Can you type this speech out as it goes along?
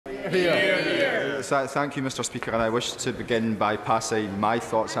Thank you, Mr. Speaker, and I wish to begin by passing my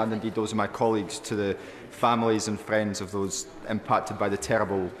thoughts and indeed those of my colleagues to the families and friends of those impacted by the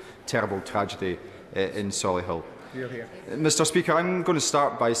terrible tragedy in Solihull. Mr. Speaker, I'm going to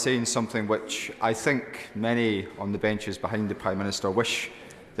start by saying something which I think many on the benches behind the Prime Minister wish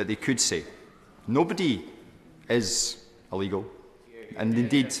that they could say. Nobody is illegal, and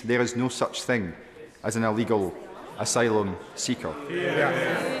indeed there is no such thing as an illegal asylum seeker.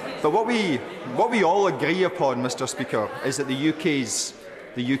 But what we all agree upon, Mr. Speaker, is that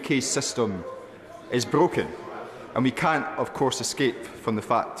the UK's system is broken, and we can't, of course, escape from the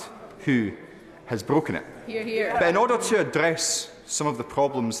fact who has broken it. But in order to address some of the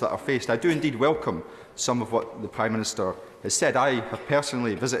problems that are faced, I do indeed welcome some of what the Prime Minister has said. I have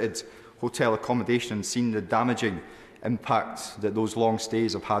personally visited hotel accommodation and seen the damaging impact that those long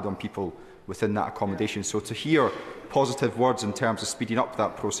stays have had on people within that accommodation. So to hear positive words in terms of speeding up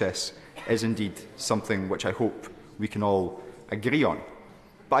that process is indeed something which I hope we can all agree on.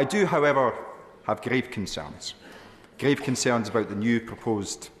 But I do, however, have grave concerns about the new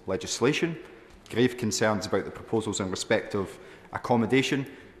proposed legislation, grave concerns about the proposals in respect of accommodation,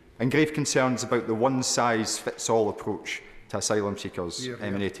 and grave concerns about the one-size-fits-all approach to asylum seekers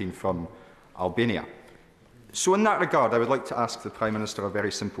emanating from Albania. So in that regard, I would like to ask the Prime Minister a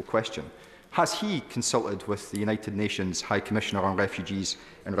very simple question. Has he consulted with the United Nations High Commissioner on Refugees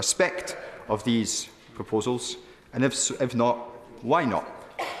in respect of these proposals? And if not, why not?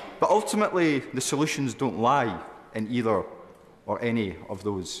 But ultimately, the solutions don't lie in either or any of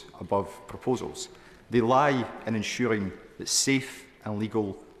those above proposals. They lie in ensuring that safe and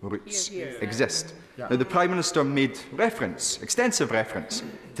legal routes exist. Now, the Prime Minister made extensive reference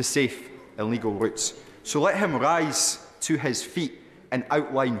to safe and legal routes. So let him rise to his feet and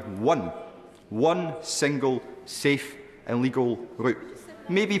outline one single safe and legal route.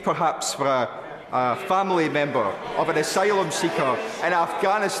 Maybe perhaps for a family member of an asylum seeker in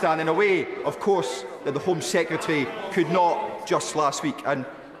Afghanistan, in a way, of course, that the Home Secretary could not just last week. And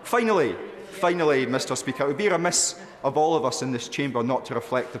finally, Mr. Speaker, it would be remiss of all of us in this chamber not to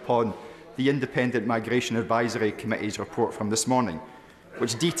reflect upon the Independent Migration Advisory Committee's report from this morning,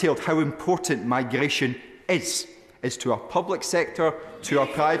 which detailed how important migration is to our public sector, to our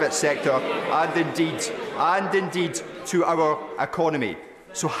private sector, and indeed to our economy.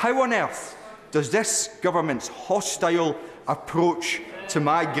 So how on earth does this government's hostile approach to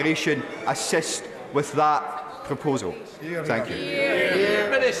migration assist with that proposal? Thank you.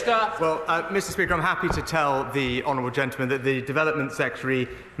 Minister. Well, Mr. Speaker, I'm happy to tell the honourable gentleman that the Development Secretary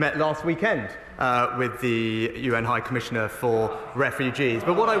met last weekend with the UN High Commissioner for Refugees.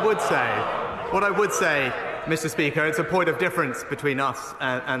 But what I would say, Mr. Speaker, it's a point of difference between us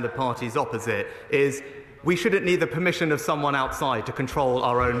and the parties opposite, is we shouldn't need the permission of someone outside to control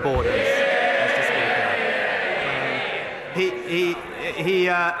our own borders, Mr. Speaker. He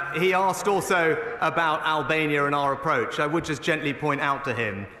asked also about Albania and our approach. I would just gently point out to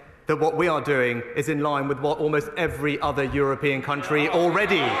him that what we are doing is in line with what almost every other European country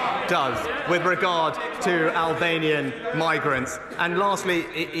already does with regard to Albanian migrants. And lastly,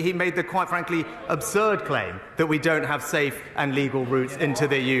 he made the, quite frankly, absurd claim that we don't have safe and legal routes into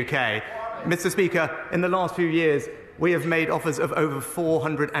the UK. Mr. Speaker, in the last few years, we have made offers of over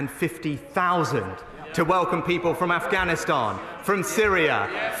 450,000 to welcome people from Afghanistan, from Syria,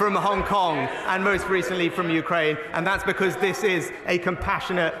 from Hong Kong, and most recently from Ukraine. And that's because this is a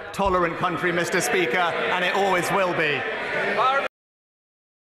compassionate, tolerant country, Mr. Speaker, and it always will be.